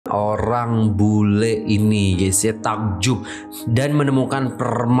orang bule ini guys ya takjub dan menemukan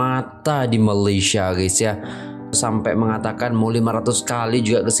permata di Malaysia guys ya, sampai mengatakan mau 500 kali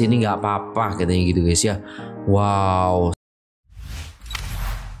juga kesini nggak apa-apa katanya gitu guys ya. Wow.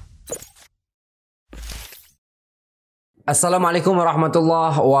 Assalamualaikum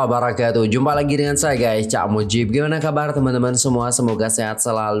warahmatullahi wabarakatuh. Jumpa lagi dengan saya guys, CAKMOJIB. Gimana kabar teman-teman semua? Semoga sehat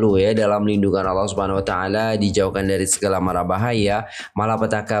selalu ya, dalam lindungan Allah Subhanahu wa taala, dijauhkan dari segala mara bahaya,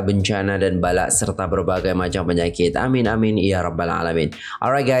 malapetaka, bencana dan bala serta berbagai macam penyakit. Amin amin ya rabbal alamin.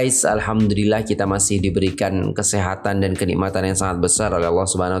 Alright guys, alhamdulillah kita masih diberikan kesehatan dan kenikmatan yang sangat besar oleh Allah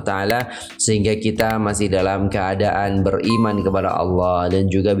Subhanahu wa taala, sehingga kita masih dalam keadaan beriman kepada Allah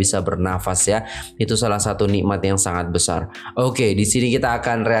dan juga bisa bernafas ya. Itu salah satu nikmat yang sangat besar. Oke, di sini kita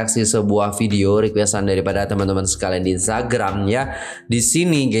akan reaksi sebuah video requestan daripada teman-teman sekalian di Instagram ya. Di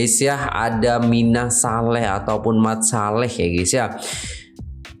sini guys ya ada Minah Saleh ataupun Mat Saleh ya guys ya.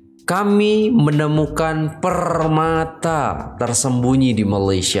 Kami menemukan permata tersembunyi di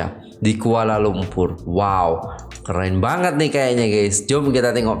Malaysia, di Kuala Lumpur. Wow, keren banget nih kayaknya guys. Jom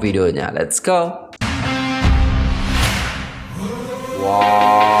kita tengok videonya. Let's go.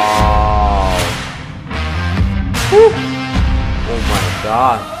 Wow. Oh my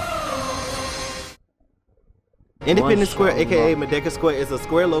god. Independence Square, aka Merdeka Square, is a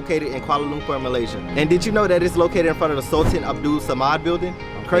square located in Kuala Lumpur, Malaysia. And did you know that it's located in front of the Sultan Abdul Samad building?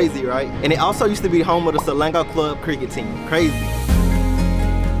 Crazy, right? And it also used to be home of the Selangor Club cricket team. Crazy.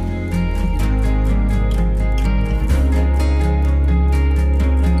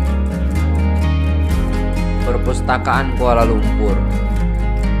 Perpustakaan Kuala Lumpur.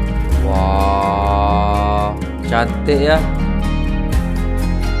 Wah, cantik ya.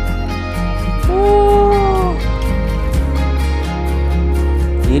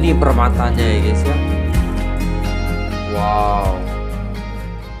 Ini permatanya ya guys ya. Wow.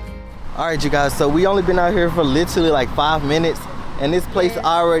 Alright you guys, so we only been out here for literally like 5 minutes, and this place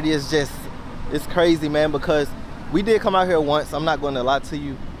already is just, it's crazy man, because we did come out here once, I'm not going to lie to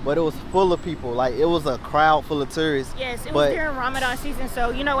you, but it was full of people. Like it was a crowd full of tourists. Yes, it was during Ramadan season,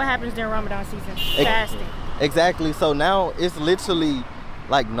 so you know what happens during Ramadan season, fasting. Exactly, so now it's literally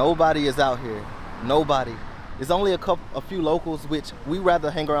like nobody is out here, nobody. It's only a few locals, which we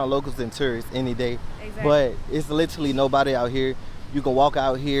rather hang around locals than tourists any day. Exactly. But it's literally nobody out here. You can walk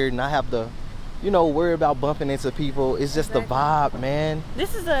out here and not have to, you know, worry about bumping into people. It's just the vibe, man.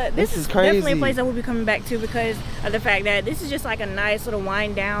 This is crazy. Definitely a place that we'll be coming back to because of the fact that this is just like a nice little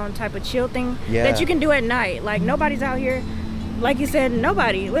wind down type of chill thing that you can do at night. Like nobody's out here. Like you said,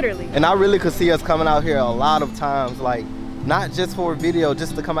 nobody, literally. And I really could see us coming out here a lot of times, like not just for a video,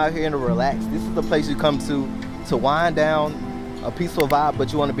 just to come out here and to relax. This is the place you come to wind down, a peaceful vibe,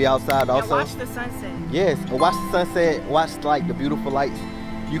 but you want to be outside also. Watch the sunset. Yes, watch the sunset, watch like the beautiful lights.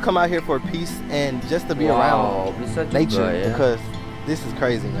 You come out here for peace and just to be around nature, because this is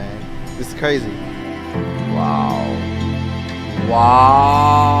crazy, man. This is crazy. Wow.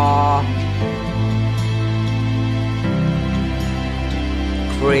 Wow.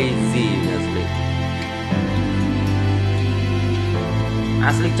 Crazy asli.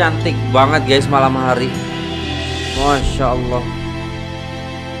 Asli cantik banget guys malam hari. Masya Allah.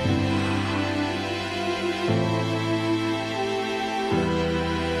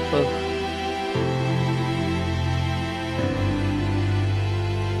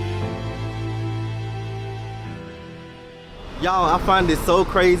 Y'all, I find it so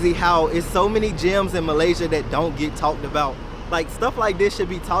crazy how it's so many gems in Malaysia that don't get talked about. Like stuff like this should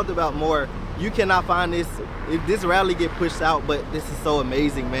be talked about more. You cannot find this, if this rarely get pushed out, but this is so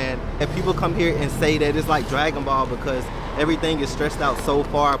amazing, man. And people come here and say that it's like Dragon Ball because everything is stretched out so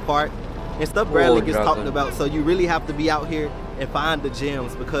far apart and stuff rarely gets talked about. So you really have to be out here and find the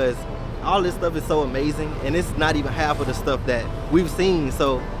gems, because all this stuff is so amazing, and it's not even half of the stuff that we've seen.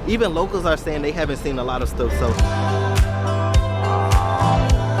 So even locals are saying they haven't seen a lot of stuff. So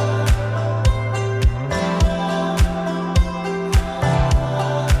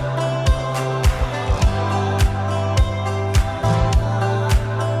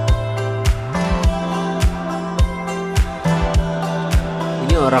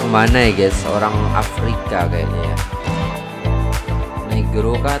orang mana ya guys? Orang Afrika kayaknya ya.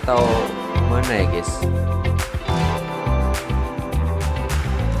 Negro kah atau mana ya guys?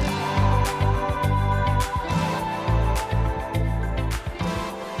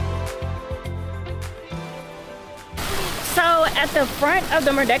 So at the front of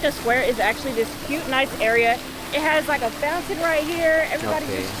the Merdeka Square is actually this cute, nice area. It has like a fountain right here. Everybody's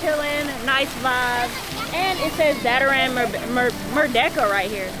just chilling, nice vibes. And it says Dataran Merdeka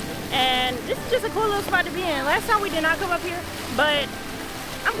right here. And this is just a cool little spot to be in. Last time we did not come up here, but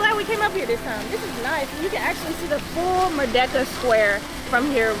I'm glad we came up here this time. This is nice. You can actually see the full Merdeka Square from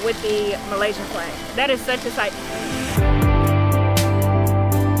here with the Malaysian flag. That is such a sight to see.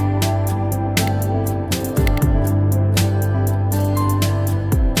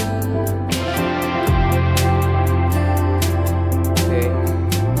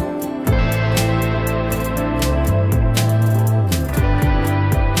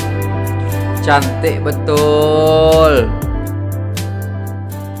 Cantik betul.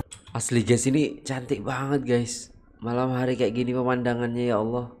 Asli guys, ini cantik banget guys. Malam hari kayak gini pemandangannya, ya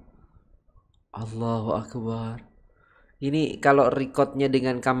Allah. Allahu Akbar. Ini kalau recordnya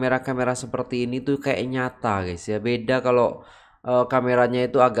dengan kamera-kamera seperti ini tuh kayak nyata guys ya. Beda kalau kameranya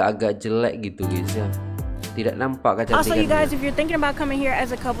itu agak-agak jelek gitu guys ya. Tidak nampak kecantikannya. Also, you guys, if you're thinking about coming here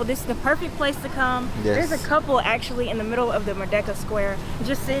as a couple, this is the perfect place to come. Yes. There's a couple actually in the middle of the Merdeka Square,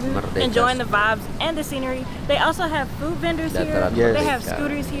 just sitting, enjoying the vibes and the scenery. They also have food vendors here. Yes. They have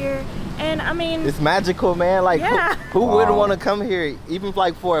scooters here, and I mean, it's magical, man. Like, yeah. who wouldn't want to come here, even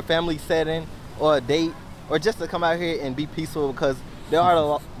like for a family setting or a date, or just to come out here and be peaceful? Because there are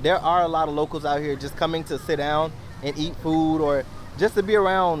a lot of locals out here just coming to sit down and eat food, or just to be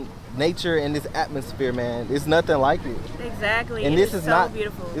around nature and this atmosphere, man. It's nothing like it. Exactly. And this is so not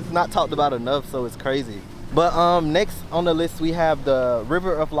beautiful. It's not talked about enough, so it's crazy. But next on the list we have the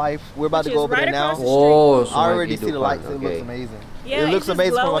River of Life. We're about to go over there now. Oh, I already see the lights. It looks amazing. Yeah, it looks it's just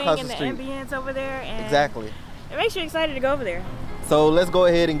amazing from glowing across in the the street. ambience over there, and Exactly. it makes you excited to go over there. So let's go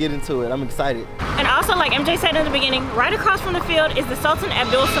ahead and get into it. I'm excited. And also, like MJ said in the beginning, right across from the field is the Sultan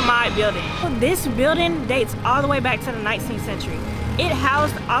Abdul Samad building. This building dates all the way back to the 19th century. It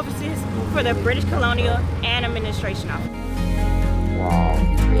housed offices for the British colonial and administration office. Wow,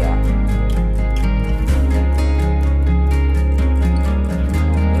 ya.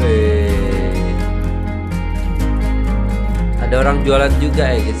 Ada orang jualan juga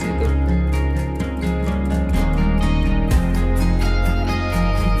ya guys itu.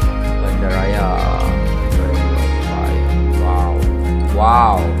 Bandaraya. Wow.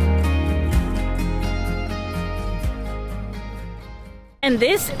 Wow. And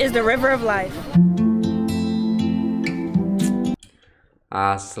this is the River of Life.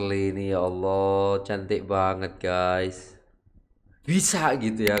 Asli nih, ya Allah, cantik banget guys. Bisa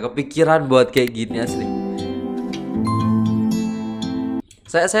gitu ya, kepikiran buat kayak gini asli.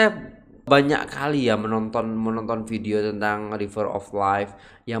 Saya banyak kali ya menonton video tentang River of Life.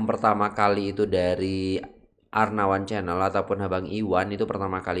 Yang pertama kali itu dari Arnawan Channel ataupun Abang Iwan, itu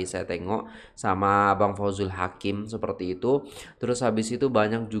pertama kali saya tengok, sama Abang Fauzul Hakim seperti itu. Terus habis itu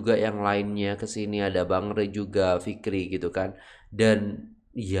banyak juga yang lainnya kesini, ada Bang Re juga, Fikri gitu kan. Dan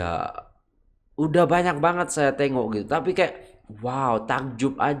ya udah banyak banget saya tengok gitu, tapi kayak wow,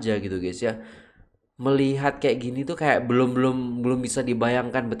 takjub aja gitu guys ya. Melihat kayak gini tuh kayak belum bisa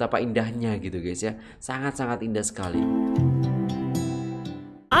dibayangkan betapa indahnya gitu guys ya. Sangat-sangat indah sekali.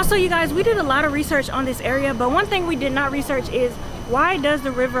 Also, you guys, we did a lot of research on this area, but one thing we did not research is why does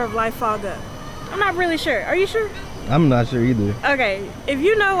the River of Life fog up? I'm not really sure. Are you sure? I'm not sure either. Okay, if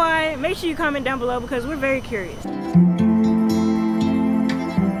you know why, make sure you comment down below because we're very curious.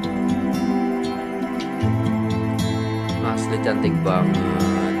 Asli cantik banget.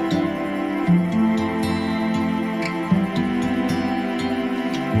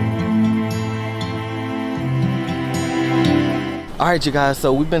 Alright you guys,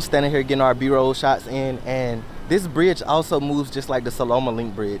 so we've been standing here getting our B-roll shots in, and this bridge also moves just like the Saloma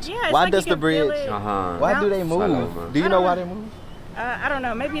Link Bridge. Yeah, why like does the bridge, why do they move? Saloma. Do you know why they move? I don't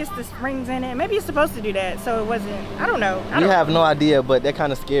know, maybe it's the springs in it. Maybe it's supposed to do that, so it wasn't, I don't know. We have no idea, but that kind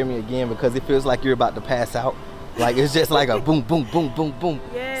of scared me again because it feels like you're about to pass out. Like it's just like a boom, boom, boom, boom, boom.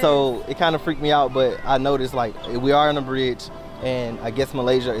 Yes. So it kind of freaked me out, but I noticed like we are on a bridge, and I guess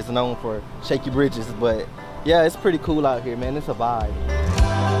Malaysia is known for shaky bridges, but yeah, it's pretty cool out here, man. It's a vibe.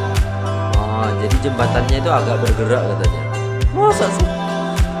 Oh, jadi jembatannya itu agak bergerak katanya. Masa sih?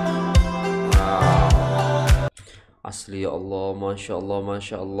 Wow. Asli ya Allah,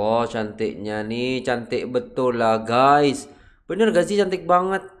 masya Allah, cantiknya nih, cantik betul lah guys. Bener gak sih, cantik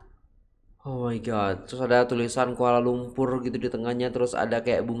banget? Oh my god. Terus ada tulisan Kuala Lumpur gitu di tengahnya, terus ada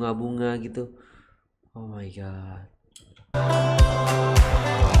kayak bunga-bunga gitu. Oh my god. Wow.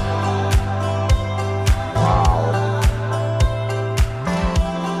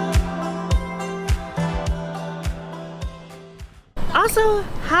 Also,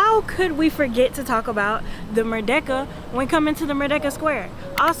 how could we forget to talk about the Merdeka when coming to the Merdeka Square?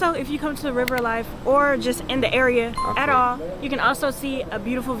 Also, if you come to the River of Life or just in the area at all, you can also see a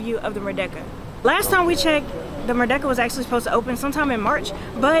beautiful view of the Merdeka. Last time we checked, the Merdeka was actually supposed to open sometime in March,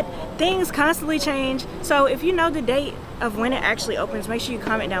 but things constantly change. So if you know the date, of when it actually opens, make sure you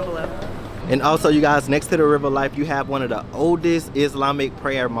comment down below. And also, you guys, next to the River Life, you have one of the oldest Islamic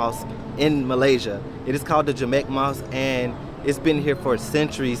prayer mosques in Malaysia. It is called the Jamek Mosque, and it's been here for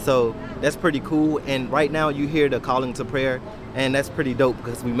centuries, so that's pretty cool. And right now you hear the calling to prayer, and that's pretty dope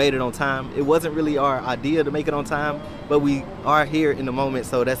because we made it on time. It wasn't really our idea to make it on time, but we are here in the moment,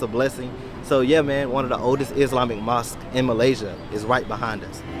 so that's a blessing. So yeah, man, one of the oldest Islamic mosques in Malaysia is right behind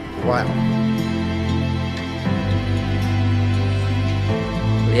us. Wow.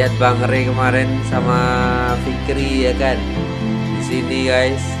 Lihat Bang Ray kemarin sama Fikri ya kan, di sini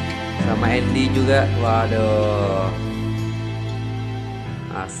guys, sama Andy juga. Waduh,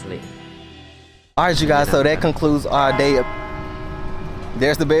 asli. All right, you guys, so that concludes our day.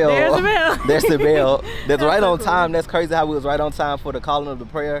 There's the bell. There's the bell. There's the bell. That's right on time. That's crazy how we was right on time for the calling of the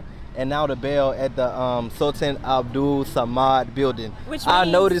prayer. And now the bell at the Sultan Abdul Samad building. Which I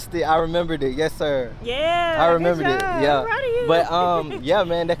means... noticed it. I remembered it. Yes, sir. Yeah. I remembered it. Yeah. Proud of you. But yeah,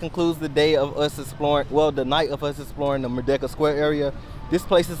 man, that concludes the day of us exploring. Well, the night of us exploring the Merdeka Square area. This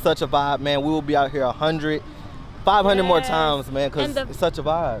place is such a vibe, man. We will be out here 100, 500 more times, man, because it's such a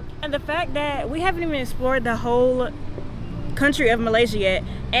vibe. And the fact that we haven't even explored the whole country of Malaysia yet,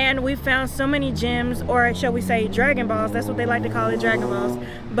 and we found so many gems, or shall we say Dragon Balls. That's what they like to call it, Dragon Balls.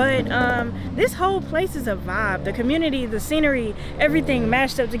 But this whole place is a vibe. The community, the scenery, everything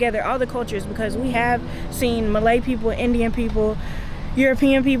mashed up together, all the cultures, because we have seen Malay people, Indian people,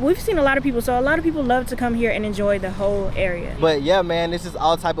 European people. We've seen a lot of people, so a lot of people love to come here and enjoy the whole area. But yeah, man, this is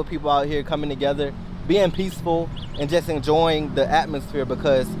all type of people out here coming together, being peaceful and just enjoying the atmosphere,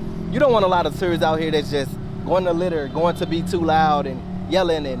 because you don't want a lot of tourists out here that's just going to litter, going to be too loud and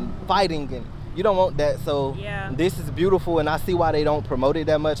yelling and fighting, and you don't want that. So yeah, this is beautiful, and I see why they don't promote it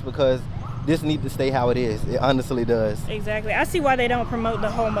that much, because this needs to stay how it is. It honestly does. Exactly. I see why they don't promote the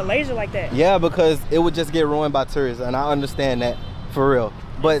whole Malaysia like that. Yeah, because it would just get ruined by tourists, and I understand that for real.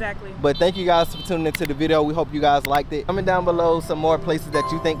 But exactly. But thank you guys for tuning into the video. We hope you guys liked it. Comment down below some more places that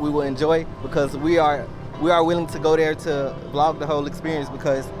you think we will enjoy, because we are willing to go there to vlog the whole experience,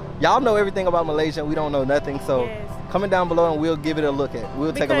 because y'all know everything about Malaysia. We don't know nothing. So comment down below and we'll give it a look at.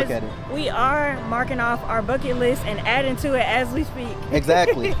 We'll take a look at it. We are marking off our bucket list and adding to it as we speak.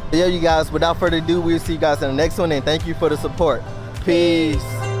 Exactly. Yeah, you guys, without further ado, we'll see you guys in the next one, and thank you for the support. Peace.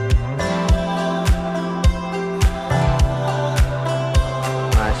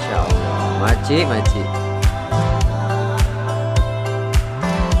 Masya Allah, maci.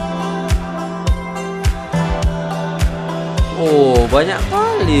 Oh, banyak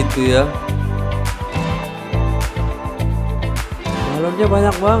kali itu ya. Balonnya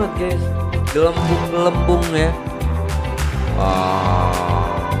banyak banget, guys. Gelembung-gelembung ya.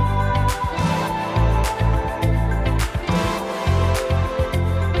 Wow.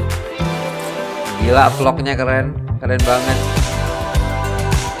 Gila, vlognya keren banget.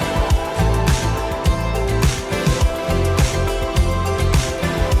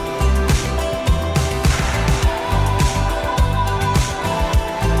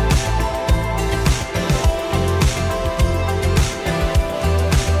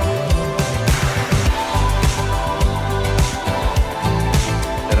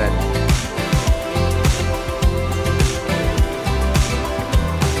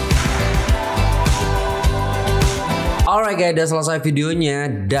 Alright guys, udah selesai videonya,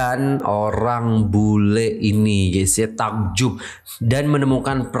 dan orang bule ini guys ya takjub dan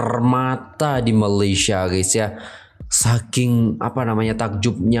menemukan permata di Malaysia guys ya. Saking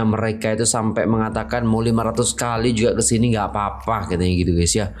takjubnya mereka itu sampai mengatakan mau 500 kali juga kesini nggak apa-apa katanya gitu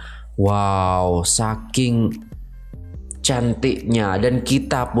guys ya. Wow, saking cantiknya, dan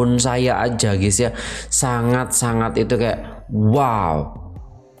kita pun, saya aja guys ya, sangat itu kayak wow,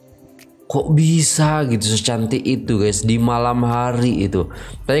 kok bisa gitu secantik itu guys di malam hari itu.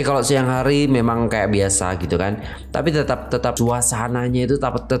 Tapi kalau siang hari memang kayak biasa gitu kan, tapi tetap suasananya itu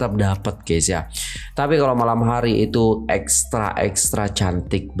tetap dapat guys ya. Tapi kalau malam hari itu ekstra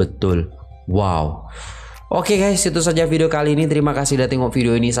cantik betul. Wow. Oke guys, itu saja video kali ini. Terima kasih udah tengok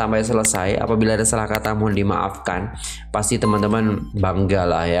video ini sampai selesai. Apabila ada salah kata mohon dimaafkan. Pasti teman-teman bangga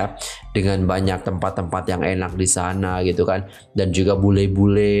lah ya dengan banyak tempat-tempat yang enak di sana gitu kan, dan juga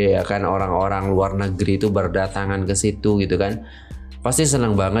bule-bule ya kan, orang-orang luar negeri itu berdatangan ke situ gitu kan. Pasti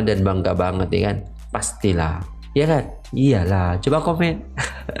senang banget dan bangga banget ya kan. Pastilah. Ya kan? Iyalah. Coba komen.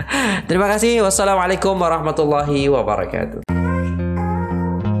 Terima kasih. Wassalamualaikum warahmatullahi wabarakatuh.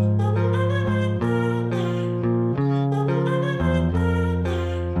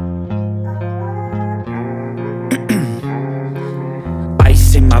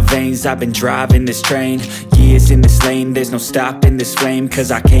 In my veins, I've been driving this train. Years in this lane, there's no stopping this flame. Cause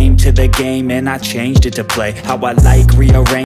I came to the game and I changed it to play how I like, rearrange